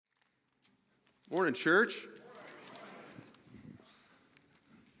Morning, church.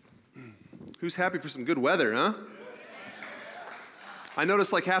 Who's happy for some good weather, huh? I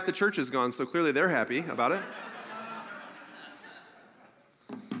noticed like half the church is gone, so clearly they're happy about it.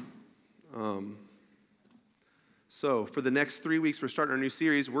 So for the next 3 weeks, we're starting our new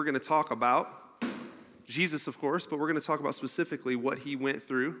series. We're going to talk about Jesus, of course, but we're going to talk about specifically what he went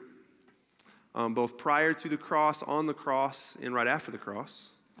through, both prior to the cross, on the cross, and right after the cross.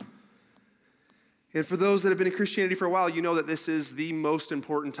 And for those that have been in Christianity for a while, you know that this is the most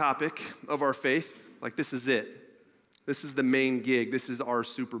important topic of our faith. Like, this is it. This is the main gig. This is our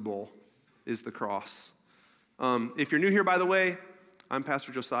Super Bowl, is the cross. If you're new here, by the way, I'm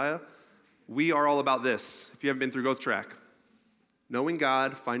Pastor Josiah. We are all about this, if you haven't been through Growth Track. Knowing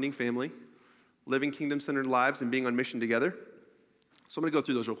God, finding family, living kingdom-centered lives, and being on mission together. So I'm going to go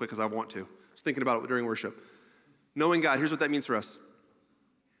through those real quick because I want to. I was thinking about it during worship. Knowing God, here's what that means for us.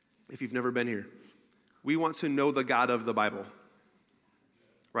 If you've never been here. We want to know the God of the Bible,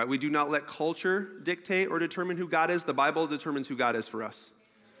 right? We do not let culture dictate or determine who God is. The Bible determines who God is for us,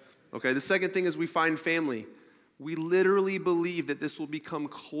 okay? The second thing is we find family. We literally believe that this will become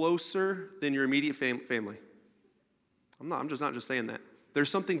closer than your immediate family. I'm just not just saying that.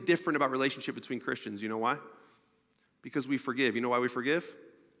 There's something different about relationship between Christians. You know why? Because we forgive. You know why we forgive?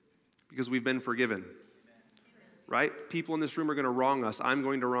 Because we've been forgiven, right? People in this room are going to wrong us. I'm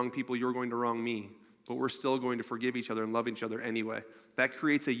going to wrong people. You're going to wrong me. But we're still going to forgive each other and love each other anyway. That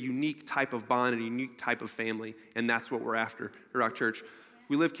creates a unique type of bond, a unique type of family, and that's what we're after at Rock Church.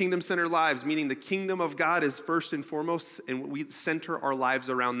 We live kingdom-centered lives, meaning the kingdom of God is first and foremost, and we center our lives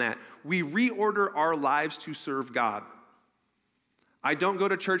around that. We reorder our lives to serve God. I don't go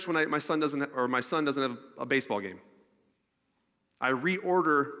to church when my son doesn't have a baseball game. I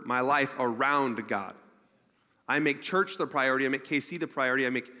reorder my life around God. I make church the priority. I make KC the priority. I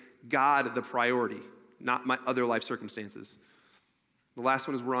make God the priority, not my other life circumstances. The last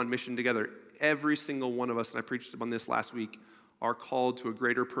one is we're on mission together. Every single one of us, and I preached on this last week, are called to a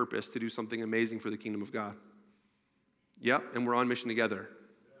greater purpose to do something amazing for the kingdom of God. Yep, and we're on mission together.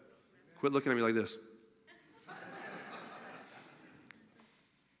 Quit looking at me like this.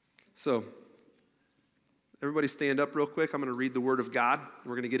 So, everybody stand up real quick. I'm going to read the Word of God.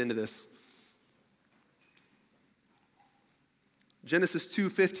 We're going to get into this. Genesis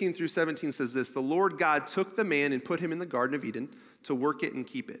 2:15 through 17 says this: "The Lord God took the man and put him in the Garden of Eden to work it and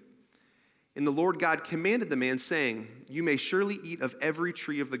keep it. And the Lord God commanded the man, saying, 'You may surely eat of every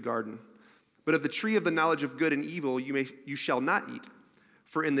tree of the garden, but of the tree of the knowledge of good and evil you shall not eat.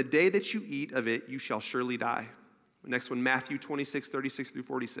 For in the day that you eat of it, you shall surely die.'" Next one, Matthew 26:36 through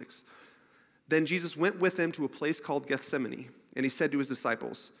 46. "Then Jesus went with them to a place called Gethsemane, and he said to his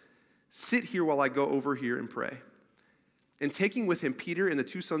disciples, 'Sit here while I go over here and pray.' And taking with him Peter and the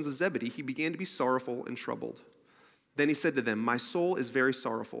two sons of Zebedee, he began to be sorrowful and troubled. Then he said to them, 'My soul is very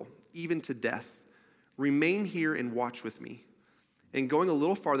sorrowful, even to death. Remain here and watch with me.' And going a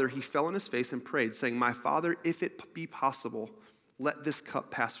little farther, he fell on his face and prayed, saying, 'My Father, if it be possible, let this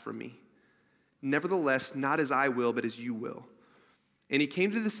cup pass from me. Nevertheless, not as I will, but as you will.' And he came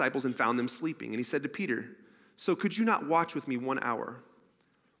to the disciples and found them sleeping. And he said to Peter, 'So could you not watch with me 1 hour?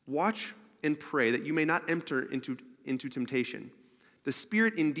 Watch and pray that you may not enter into temptation. The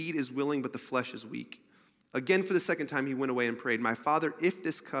spirit indeed is willing, but the flesh is weak.' Again, for the second time, he went away and prayed, 'My Father, if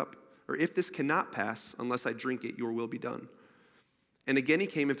this cannot pass unless I drink it, your will be done.' And again he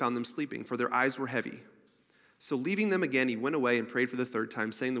came and found them sleeping, for their eyes were heavy. So leaving them again, he went away and prayed for the third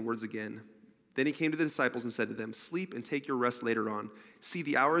time, saying the words again. Then he came to the disciples and said to them, 'Sleep and take your rest later on. See,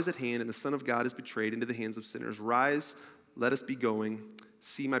 the hour is at hand, and the Son of God is betrayed into the hands of sinners. Rise, let us be going.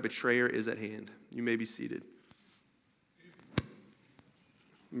 See, my betrayer is at hand.'" You may be seated.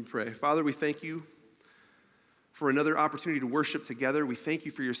 Let me pray. Father, we thank you for another opportunity to worship together. We thank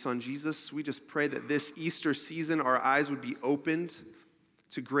you for your son, Jesus. We just pray that this Easter season, our eyes would be opened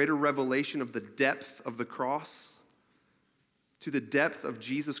to greater revelation of the depth of the cross, to the depth of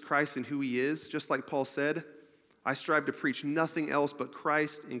Jesus Christ and who he is. Just like Paul said, "I strive to preach nothing else but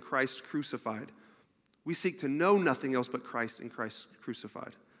Christ and Christ crucified." We seek to know nothing else but Christ and Christ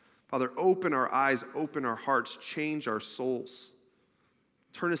crucified. Father, open our eyes, open our hearts, change our souls.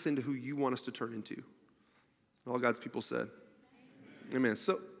 Turn us into who you want us to turn into. And all God's people said, Amen.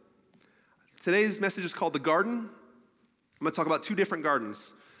 So today's message is called The Garden. I'm going to talk about two different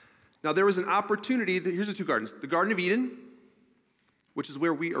gardens. Now there was an opportunity, here's the two gardens. The Garden of Eden, which is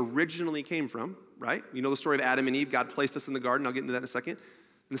where we originally came from, right? You know the story of Adam and Eve. God placed us in the garden. I'll get into that in a second.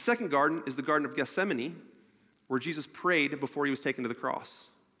 And the second garden is the Garden of Gethsemane, where Jesus prayed before he was taken to the cross.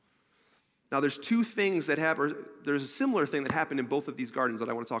 Now, there's two things that happen, there's a similar thing that happened in both of these gardens that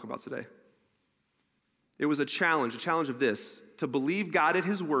I want to talk about today. It was a challenge of this, to believe God at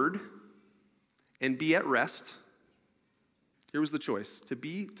his word and be at rest. Here was the choice, to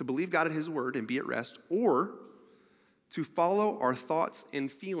believe God at his word and be at rest, or to follow our thoughts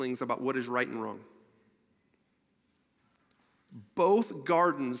and feelings about what is right and wrong. Both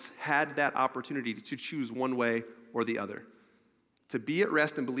gardens had that opportunity to choose one way or the other. To be at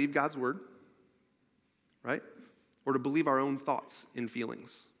rest and believe God's word, right? Or to believe our own thoughts and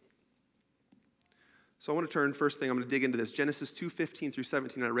feelings. So I want to turn, first thing, I'm going to dig into this. Genesis 2:15 through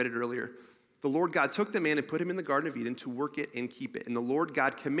 17, I read it earlier. The Lord God took the man and put him in the Garden of Eden to work it and keep it. And the Lord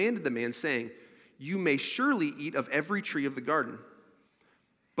God commanded the man, saying, you may surely eat of every tree of the garden,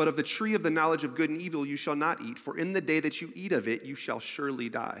 but of the tree of the knowledge of good and evil you shall not eat, for in the day that you eat of it, you shall surely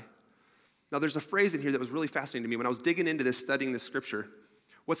die. Now there's a phrase in here that was really fascinating to me when I was digging into this, studying this scripture.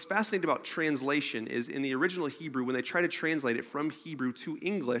 What's fascinating about translation is in the original Hebrew, when they try to translate it from Hebrew to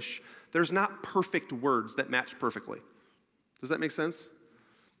English, there's not perfect words that match perfectly. Does that make sense?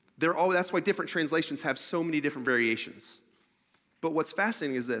 That's why different translations have so many different variations. But what's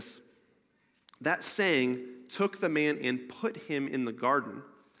fascinating is this. That saying, took the man and put him in the garden.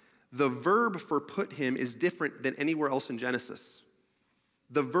 The verb for put him is different than anywhere else in Genesis.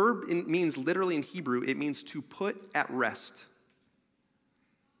 The verb means literally in Hebrew, it means to put at rest.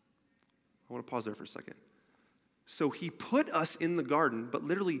 I want to pause there for a second. So he put us in the garden, but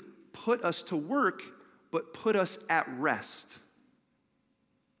literally put us to work, but put us at rest.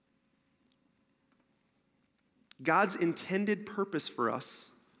 God's intended purpose for us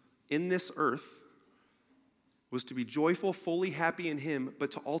in this earth was to be joyful, fully happy in him,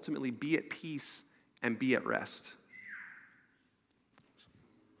 but to ultimately be at peace and be at rest.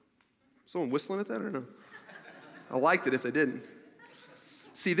 Someone whistling at that or no? I liked it if they didn't.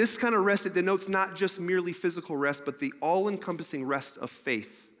 See, this kind of rest, it denotes not just merely physical rest, but the all-encompassing rest of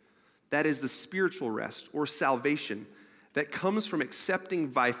faith. That is the spiritual rest or salvation that comes from accepting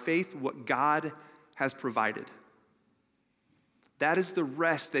by faith what God has provided. That is the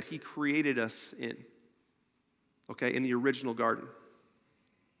rest that he created us in, okay, in the original garden.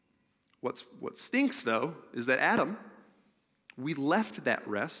 What stinks, though, is that Adam, we left that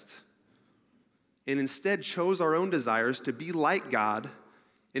rest and instead chose our own desires to be like God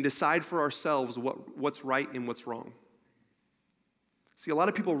and decide for ourselves what's right and what's wrong. See, a lot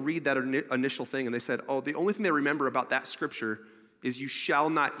of people read that initial thing and they said, oh, the only thing they remember about that scripture is you shall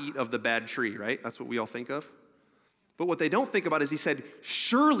not eat of the bad tree, right? That's what we all think of. But what they don't think about is he said,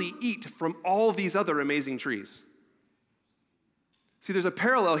 surely eat from all these other amazing trees. See, there's a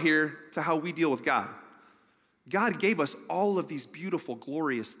parallel here to how we deal with God. God gave us all of these beautiful,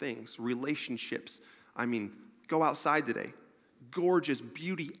 glorious things, relationships. I mean, go outside today. Gorgeous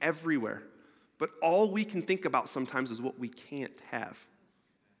beauty everywhere. But all we can think about sometimes is what we can't have.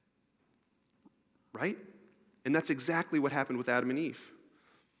 Right? And that's exactly what happened with Adam and Eve.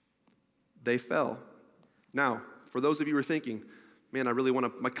 They fell. Now, for those of you who are thinking, man, I really want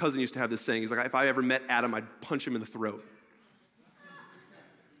to, my cousin used to have this saying, he's like, if I ever met Adam, I'd punch him in the throat.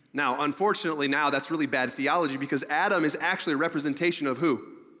 Now, unfortunately, now that's really bad theology because Adam is actually a representation of who?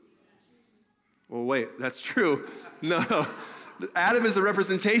 Well, wait, that's true. No, Adam is a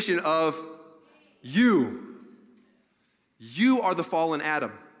representation of you. You are the fallen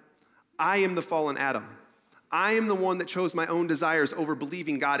Adam. I am the fallen Adam. I am the one that chose my own desires over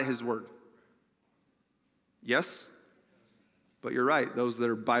believing God at his word. Yes? But you're right. Those that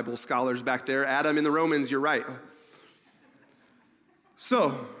are Bible scholars back there, Adam in the Romans, you're right.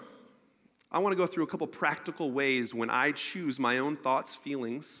 So, I want to go through a couple practical ways when I choose my own thoughts,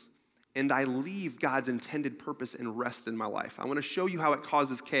 feelings, and I leave God's intended purpose and rest in my life. I want to show you how it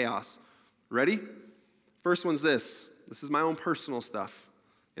causes chaos. Ready? First one's this. This is my own personal stuff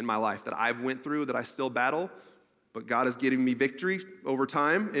in my life that I've went through, that I still battle, but God is giving me victory over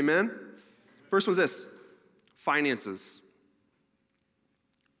time. Amen? First one's this. Finances.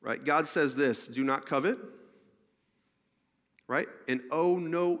 Right? God says this, do not covet. Right? And owe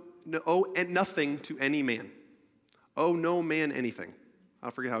nothing to any man. Owe no man anything.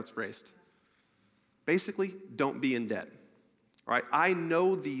 I forget how it's phrased. Basically, don't be in debt. All right? I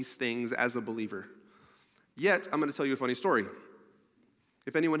know these things as a believer. Yet, I'm going to tell you a funny story.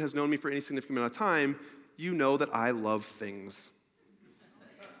 If anyone has known me for any significant amount of time, you know that I love things.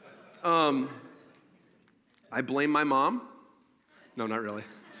 I blame my mom. No, not really.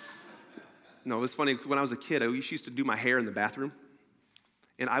 No, it was funny. When I was a kid, she used to do my hair in the bathroom.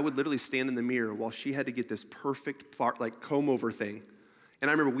 And I would literally stand in the mirror while she had to get this perfect comb-over thing. And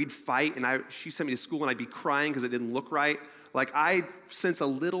I remember we'd fight, and she sent me to school, and I'd be crying because it didn't look right. Like, I, since a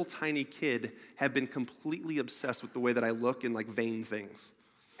little tiny kid, have been completely obsessed with the way that I look and, vain things.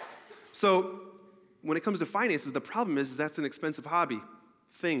 So, when it comes to finances, the problem is that's an expensive hobby,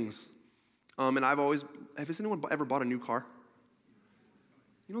 things. And has anyone ever bought a new car?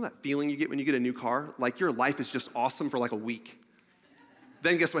 You know that feeling you get when you get a new car? Like your life is just awesome for like a week.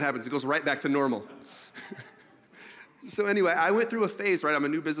 Then guess what happens? It goes right back to normal. So anyway, I went through a phase, right? I'm a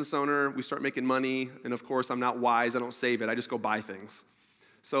new business owner. We start making money. And of course, I'm not wise. I don't save it. I just go buy things.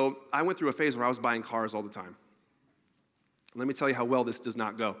 So I went through a phase where I was buying cars all the time. Let me tell you how well this does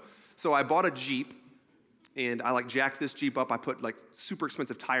not go. So I bought a Jeep, and I jacked this Jeep up. I put super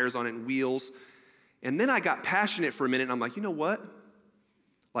expensive tires on it and wheels. And then I got passionate for a minute, and I'm like, you know what?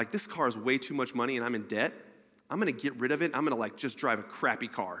 This car is way too much money, and I'm in debt. I'm going to get rid of it. I'm going to just drive a crappy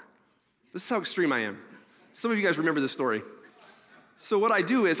car. This is how extreme I am. Some of you guys remember this story. So what I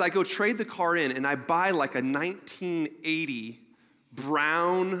do is I go trade the car in, and I buy a 1980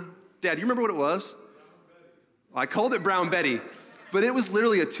 brown, Dad, do you remember what it was? I called it Brown Betty, but it was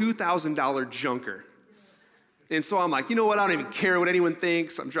literally a $2,000 junker. And so I'm like, you know what? I don't even care what anyone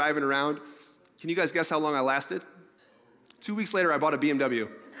thinks. I'm driving around. Can you guys guess how long I lasted? 2 weeks later, I bought a BMW.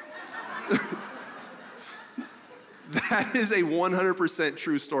 That is a 100%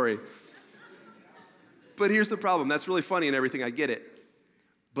 true story. But here's the problem. That's really funny and everything. I get it.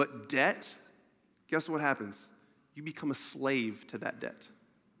 But debt, guess what happens? You become a slave to that debt.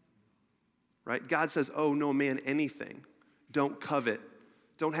 Right? God says, oh, no man anything. Don't covet.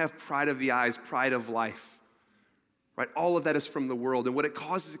 Don't have pride of the eyes, pride of life. Right? All of that is from the world. And what it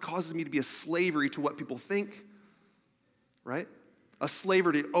causes me to be a slavery to what people think. Right? A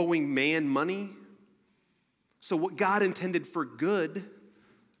slavery to owing man money. So what God intended for good,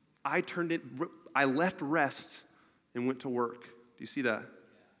 I left rest and went to work. Do you see that?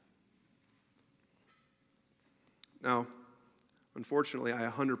 Now, unfortunately, I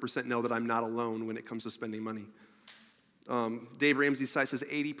 100% know that I'm not alone when it comes to spending money. Dave Ramsey's site says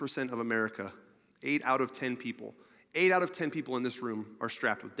 80% of America, 8 out of 10 people, 8 out of 10 people in this room are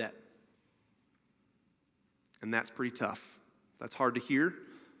strapped with debt. And that's pretty tough. That's hard to hear,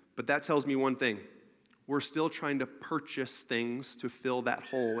 but that tells me one thing. We're still trying to purchase things to fill that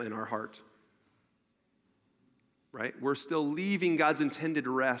hole in our heart. Right? We're still leaving God's intended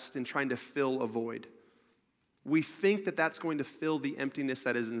rest and trying to fill a void. We think that that's going to fill the emptiness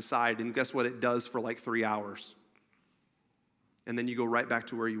that is inside, and guess what? It does for 3 hours. And then you go right back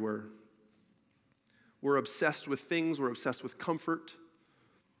to where you were. We're obsessed with things. We're obsessed with comfort.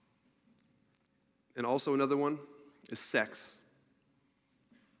 And also another one is sex.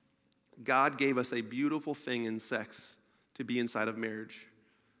 God gave us a beautiful thing in sex to be inside of marriage.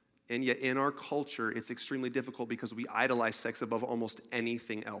 And yet in our culture, it's extremely difficult because we idolize sex above almost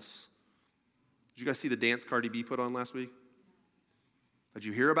anything else. Did you guys see the dance Cardi B put on last week? Did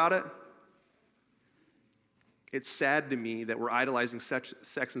you hear about it? It's sad to me that we're idolizing sex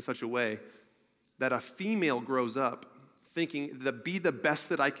in such a way that a female grows up thinking that be the best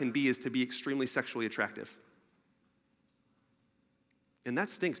that I can be is to be extremely sexually attractive. And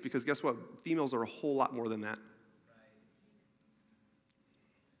that stinks because guess what? Females are a whole lot more than that.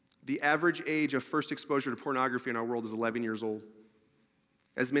 The average age of first exposure to pornography in our world is 11 years old.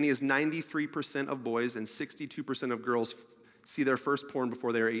 As many as 93% of boys and 62% of girls see their first porn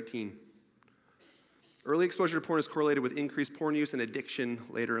before they are 18. Early exposure to porn is correlated with increased porn use and addiction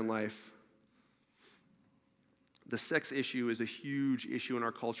later in life. The sex issue is a huge issue in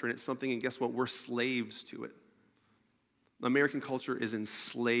our culture, and it's something, and guess what? We're slaves to it. American culture is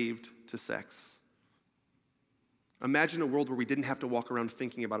enslaved to sex. Imagine a world where we didn't have to walk around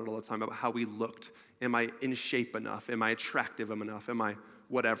thinking about it all the time, about how we looked. Am I in shape enough? Am I attractive enough? Am I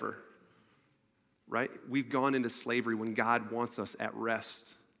whatever? Right? We've gone into slavery when God wants us at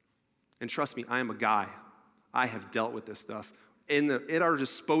rest. And trust me, I am a guy. I have dealt with this stuff. At our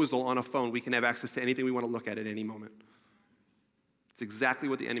disposal on a phone, we can have access to anything we want to look at any moment. It's exactly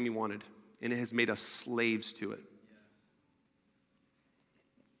what the enemy wanted, and it has made us slaves to it.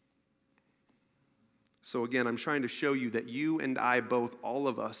 So again, I'm trying to show you that you and I both, all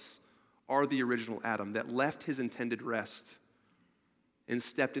of us, are the original Adam that left his intended rest and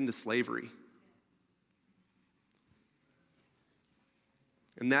stepped into slavery.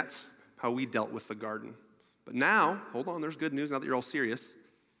 And that's how we dealt with the garden. But now, hold on, there's good news now that you're all serious.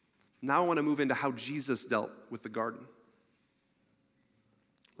 Now I want to move into how Jesus dealt with the garden.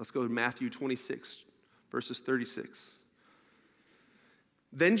 Let's go to Matthew 26, verses 36.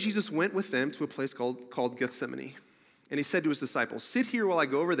 Then Jesus went with them to a place called Gethsemane. And he said to his disciples, "Sit here while I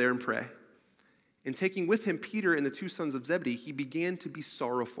go over there and pray." And taking with him Peter and the 2 sons of Zebedee, he began to be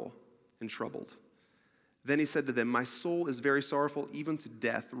sorrowful and troubled. Then he said to them, "My soul is very sorrowful, even to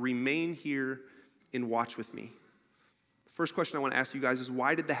death. Remain here and watch with me." First question I want to ask you guys is,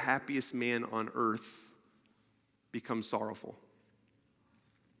 why did the happiest man on earth become sorrowful?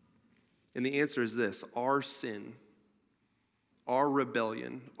 And the answer is this: our sin, our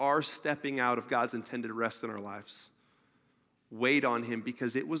rebellion, our stepping out of God's intended rest in our lives weighed on him,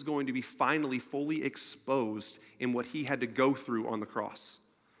 because it was going to be finally fully exposed in what he had to go through on the cross.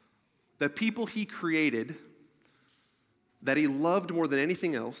 The people he created, that he loved more than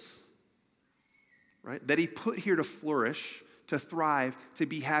anything else, right? That he put here to flourish, to thrive, to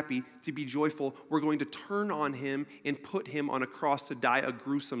be happy, to be joyful, were going to turn on him and put him on a cross to die a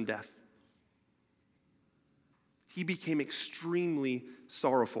gruesome death. He became extremely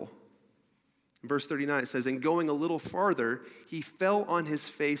sorrowful. In verse 39, it says, "And going a little farther, he fell on his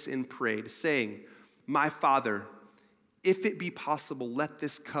face and prayed, saying, 'My Father, if it be possible, let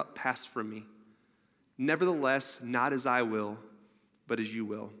this cup pass from me. Nevertheless, not as I will, but as you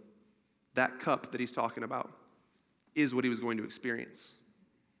will.'" That cup that he's talking about is what he was going to experience.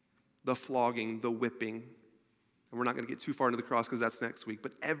 The flogging, the whipping. And we're not going to get too far into the cross because that's next week.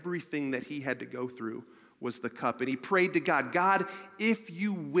 But everything that he had to go through was the cup. And he prayed to God, "God, if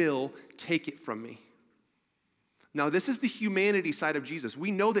you will, take it from me." Now, this is the humanity side of Jesus. We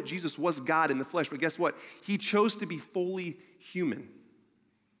know that Jesus was God in the flesh, but guess what? He chose to be fully human.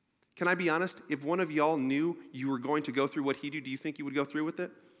 Can I be honest? If one of y'all knew you were going to go through what he did, do you think you would go through with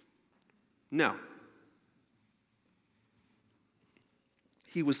it? No.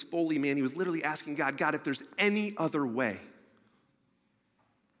 He was fully man. He was literally asking God, "God, if there's any other way."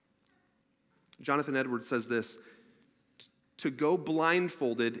 Jonathan Edwards says this: "To go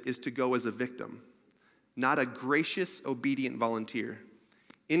blindfolded is to go as a victim, not a gracious, obedient volunteer.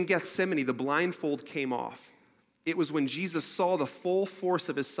 In Gethsemane, the blindfold came off. It was when Jesus saw the full force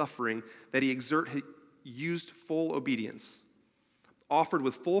of his suffering that he used full obedience, offered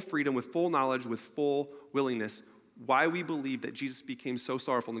with full freedom, with full knowledge, with full willingness." Why we believe that Jesus became so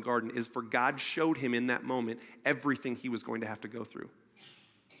sorrowful in the garden is for God showed him in that moment everything he was going to have to go through.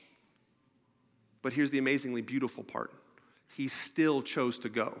 But here's the amazingly beautiful part. He still chose to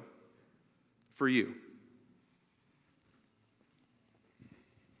go for you.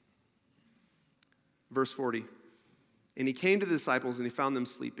 Verse 40, "And he came to the disciples and he found them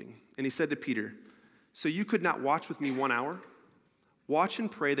sleeping. And he said to Peter, 'So you could not watch with me 1 hour? Watch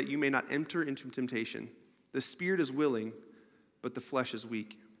and pray that you may not enter into temptation. The spirit is willing, but the flesh is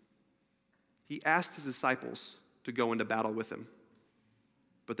weak.' He asked his disciples to go into battle with him,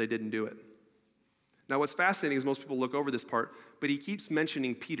 but they didn't do it. Now, what's fascinating is most people look over this part, but he keeps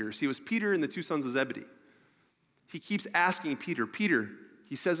mentioning Peter. See, it was Peter and the two sons of Zebedee. He keeps asking Peter,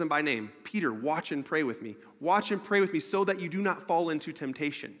 he says him by name, "Peter, watch and pray with me. Watch and pray with me so that you do not fall into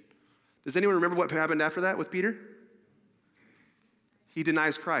temptation." Does anyone remember what happened after that with Peter? He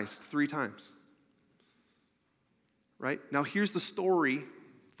denies Christ 3 times. Right? Now, here's the story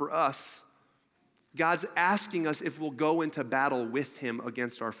for us. God's asking us if we'll go into battle with him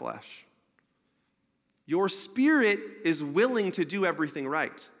against our flesh. Your spirit is willing to do everything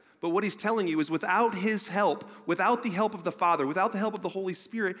right. But what he's telling you is without his help, without the help of the Father, without the help of the Holy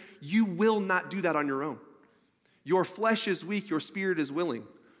Spirit, you will not do that on your own. Your flesh is weak, your spirit is willing.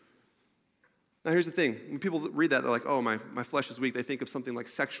 Now here's the thing. When people read that, they're like, "Oh, my flesh is weak." They think of something like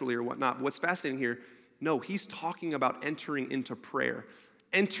sexually or whatnot. But what's fascinating here, no, he's talking about entering into prayer,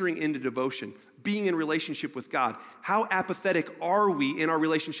 entering into devotion, being in relationship with God. How apathetic are we in our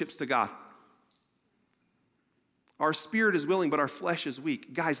relationships to God? Our spirit is willing, but our flesh is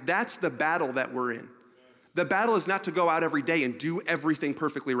weak. Guys, that's the battle that we're in. The battle is not to go out every day and do everything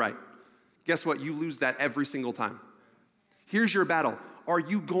perfectly right. Guess what? You lose that every single time. Here's your battle. Are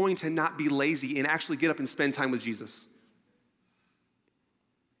you going to not be lazy and actually get up and spend time with Jesus?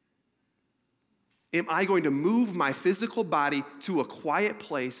 Am I going to move my physical body to a quiet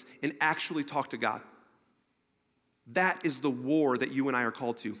place and actually talk to God? That is the war that you and I are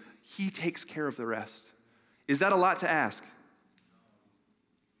called to. He takes care of the rest. Is that a lot to ask?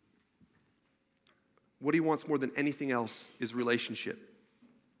 What he wants more than anything else is relationship.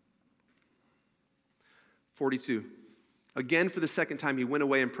 42. Again, for the second time, he went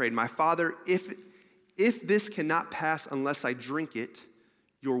away and prayed, "My Father, if this cannot pass unless I drink it,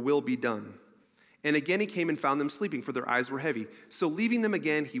 your will be done." And again he came and found them sleeping, for their eyes were heavy. So leaving them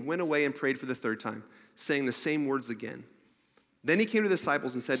again, he went away and prayed for the third time, saying the same words again. Then he came to the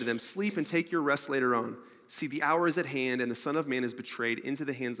disciples and said to them, "Sleep and take your rest later on. See, the hour is at hand, and the Son of Man is betrayed into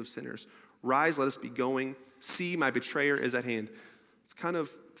the hands of sinners. Rise, let us be going. See, my betrayer is at hand." It's kind of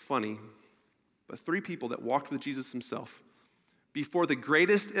funny, but 3 people that walked with Jesus himself before the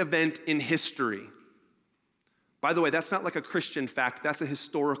greatest event in history, By the way, that's not like a Christian fact, that's a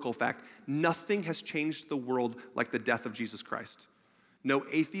historical fact. Nothing has changed the world like the death of Jesus Christ. No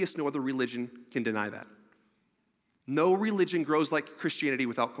atheist, no other religion can deny that. No religion grows like Christianity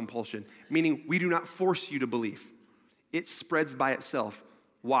without compulsion, meaning we do not force you to believe. It spreads by itself.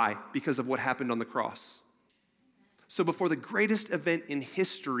 Why? Because of what happened on the cross. So before the greatest event in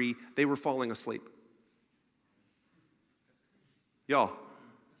history, they were falling asleep. Y'all,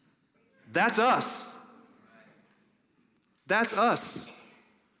 that's us. That's us.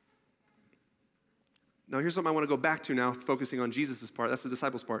 Now here's something I want to go back to now, focusing on Jesus' part. That's the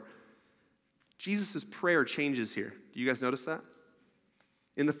disciples' part. Jesus' prayer changes here. Do you guys notice that?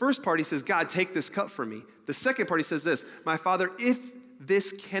 In the first part, he says, God, take this cup from me. The second part, he says this, my Father, if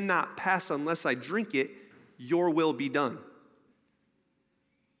this cannot pass unless I drink it, your will be done.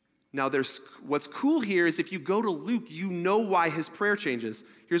 Now, what's cool here is if you go to Luke, you know why his prayer changes.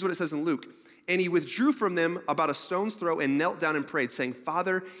 Here's what it says in Luke. And he withdrew from them about a stone's throw and knelt down and prayed, saying,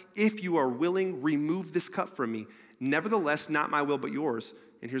 Father, if you are willing, remove this cup from me. Nevertheless, not my will, but yours.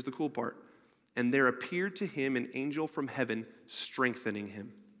 And here's the cool part. And there appeared to him an angel from heaven, strengthening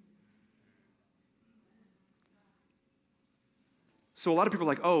him. So a lot of people are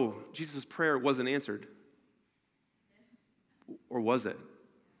like, oh, Jesus' prayer wasn't answered. Or was it?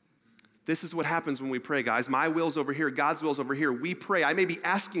 This is what happens when we pray, guys. My will's over here, God's will's over here. We pray. I may be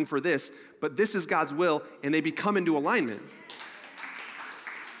asking for this, but this is God's will, and they become into alignment.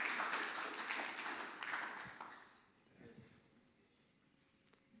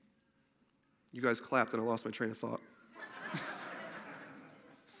 You guys clapped, and I lost my train of thought.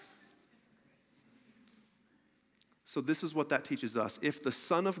 So this is what that teaches us. If the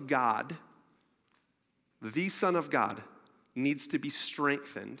Son of God, needs to be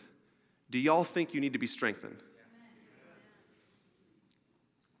strengthened, do y'all think you need to be strengthened?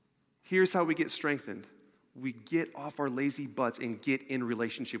 Here's how we get strengthened. We get off our lazy butts and get in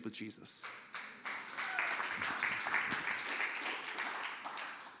relationship with Jesus.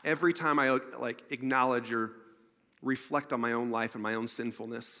 Every time I acknowledge or reflect on my own life and my own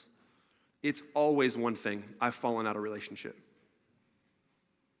sinfulness, it's always one thing: I've fallen out of relationship.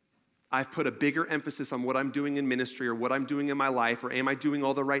 I've put a bigger emphasis on what I'm doing in ministry or what I'm doing in my life, or am I doing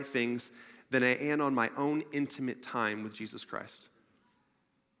all the right things, than I am on my own intimate time with Jesus Christ.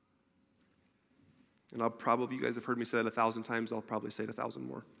 And you guys have heard me say that 1,000 times, I'll probably say it 1,000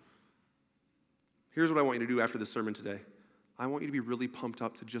 more. Here's what I want you to do after the sermon today. I want you to be really pumped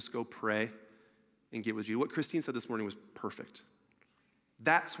up to just go pray and get with you. What Christine said this morning was perfect.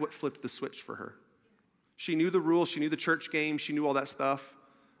 That's what flipped the switch for her. She knew the rules, she knew the church game, she knew all that stuff.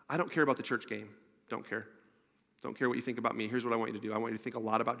 I don't care about the church game. Don't care. Don't care what you think about me. Here's what I want you to do. I want you to think a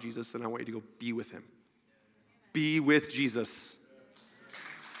lot about Jesus, and I want you to go be with him. Be with Jesus.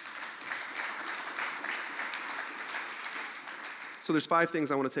 So there's 5 things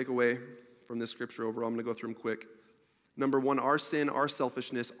I want to take away from this scripture overall. I'm going to go through them quick. Number 1, our sin, our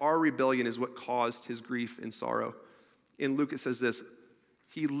selfishness, our rebellion is what caused his grief and sorrow. In Luke, it says this: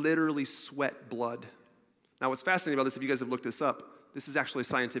 he literally sweat blood. Now, what's fascinating about this, if you guys have looked this up, this is actually a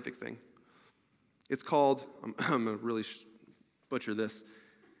scientific thing. It's called, I'm going to really butcher this,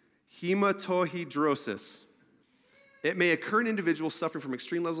 hematohidrosis. It may occur in individuals suffering from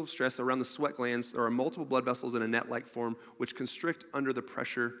extreme levels of stress around the sweat glands. There are multiple blood vessels in a net-like form which constrict under the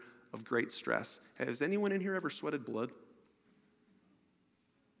pressure of great stress. Has anyone in here ever sweated blood?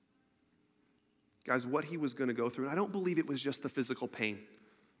 Guys, what he was going to go through, and I don't believe it was just the physical pain.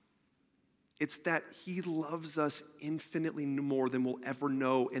 It's that he loves us infinitely more than we'll ever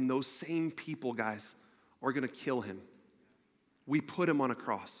know, and those same people, guys, are going to kill him. We put him on a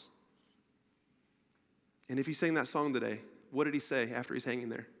cross. And if he sang that song today, what did he say after he's hanging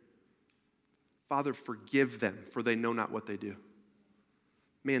there? Father, forgive them, for they know not what they do.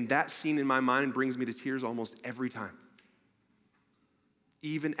 Man, that scene in my mind brings me to tears almost every time.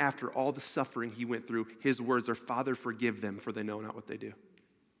 Even after all the suffering he went through, his words are, Father, forgive them, for they know not what they do.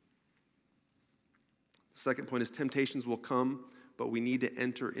 The second point is temptations will come, but we need to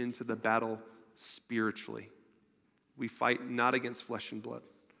enter into the battle spiritually. We fight not against flesh and blood,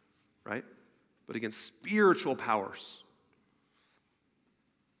 right? But against spiritual powers.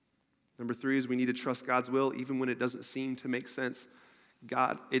 Number 3 is we need to trust God's will even when it doesn't seem to make sense.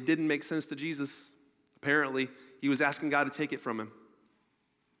 It didn't make sense to Jesus. Apparently, he was asking God to take it from him.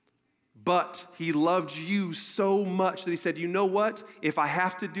 But he loved you so much that he said, you know what? If I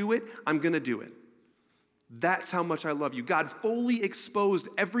have to do it, I'm going to do it. That's how much I love you. God fully exposed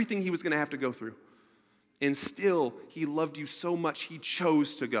everything he was going to have to go through. And still, he loved you so much, he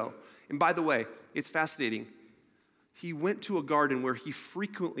chose to go. And by the way, it's fascinating. He went to a garden where he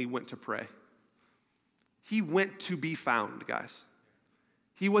frequently went to pray. He went to be found, guys.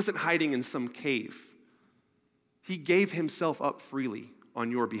 He wasn't hiding in some cave. He gave himself up freely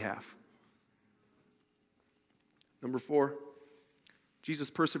on your behalf. Number 4,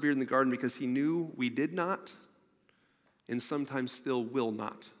 Jesus persevered in the garden because he knew we did not and sometimes still will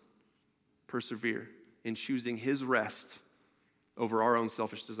not persevere in choosing his rest over our own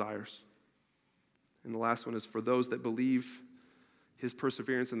selfish desires. And the last one is for those that believe his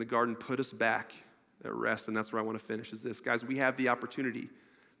perseverance in the garden put us back at rest, and that's where I want to finish is this. Guys, we have the opportunity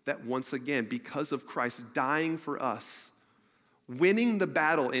that once again, because of Christ dying for us, winning the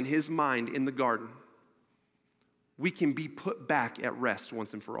battle in his mind in the garden, we can be put back at rest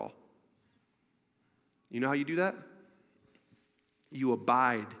once and for all. You know how you do that? You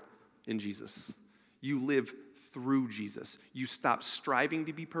abide in Jesus. You live through Jesus. You stop striving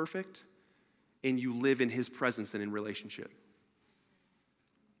to be perfect, and you live in his presence and in relationship.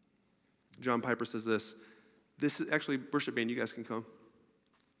 John Piper says this. This is actually, worship band, you guys can come.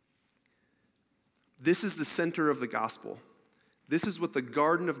 This is the center of the gospel. This is what the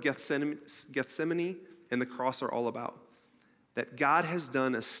Garden of Gethsemane and the cross are all about. That God has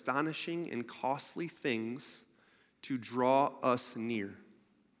done astonishing and costly things to draw us near. Did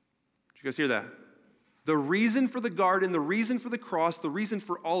you guys hear that? The reason for the garden, the reason for the cross, the reason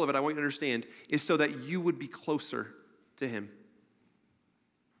for all of it, I want you to understand, is so that you would be closer to him.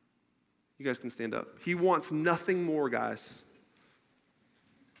 You guys can stand up. He wants nothing more, guys,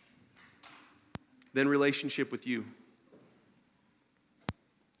 than relationship with you.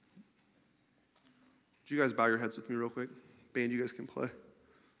 Would you guys bow your heads with me real quick? Band, you guys can play.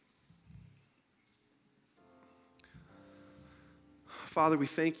 Father, we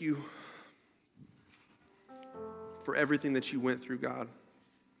thank you for everything that you went through, God.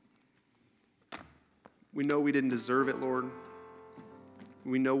 We know we didn't deserve it, Lord.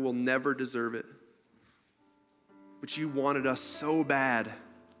 We know we'll never deserve it. But you wanted us so bad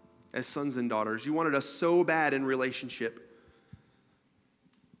as sons and daughters. You wanted us so bad in relationship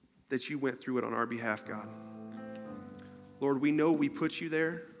that you went through it on our behalf, God. Lord, we know we put you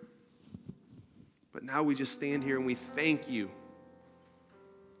there, but now we just stand here and we thank you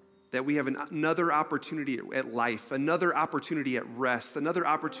that we have another opportunity at life, another opportunity at rest, another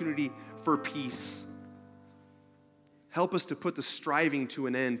opportunity for peace. Help us to put the striving to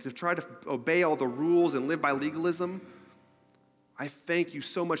an end, to try to obey all the rules and live by legalism. I thank you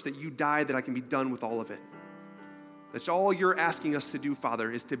so much that you died that I can be done with all of it. That's all you're asking us to do, Father,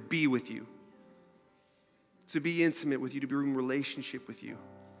 is to be with you, to be intimate with you, to be in relationship with you,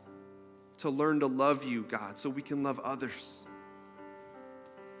 to learn to love you, God, so we can love others.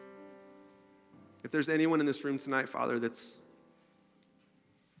 If there's anyone in this room tonight, Father, that's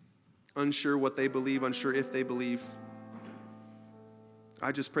unsure what they believe, unsure if they believe,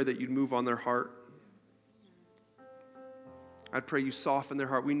 I just pray that you'd move on their heart. I'd pray you soften their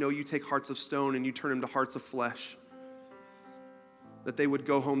heart. We know you take hearts of stone and you turn them to hearts of flesh. That they would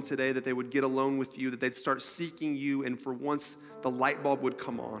go home today, that they would get alone with you, that they'd start seeking you, and for once the light bulb would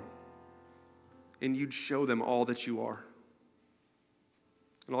come on and you'd show them all that you are.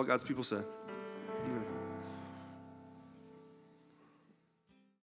 And all God's people said.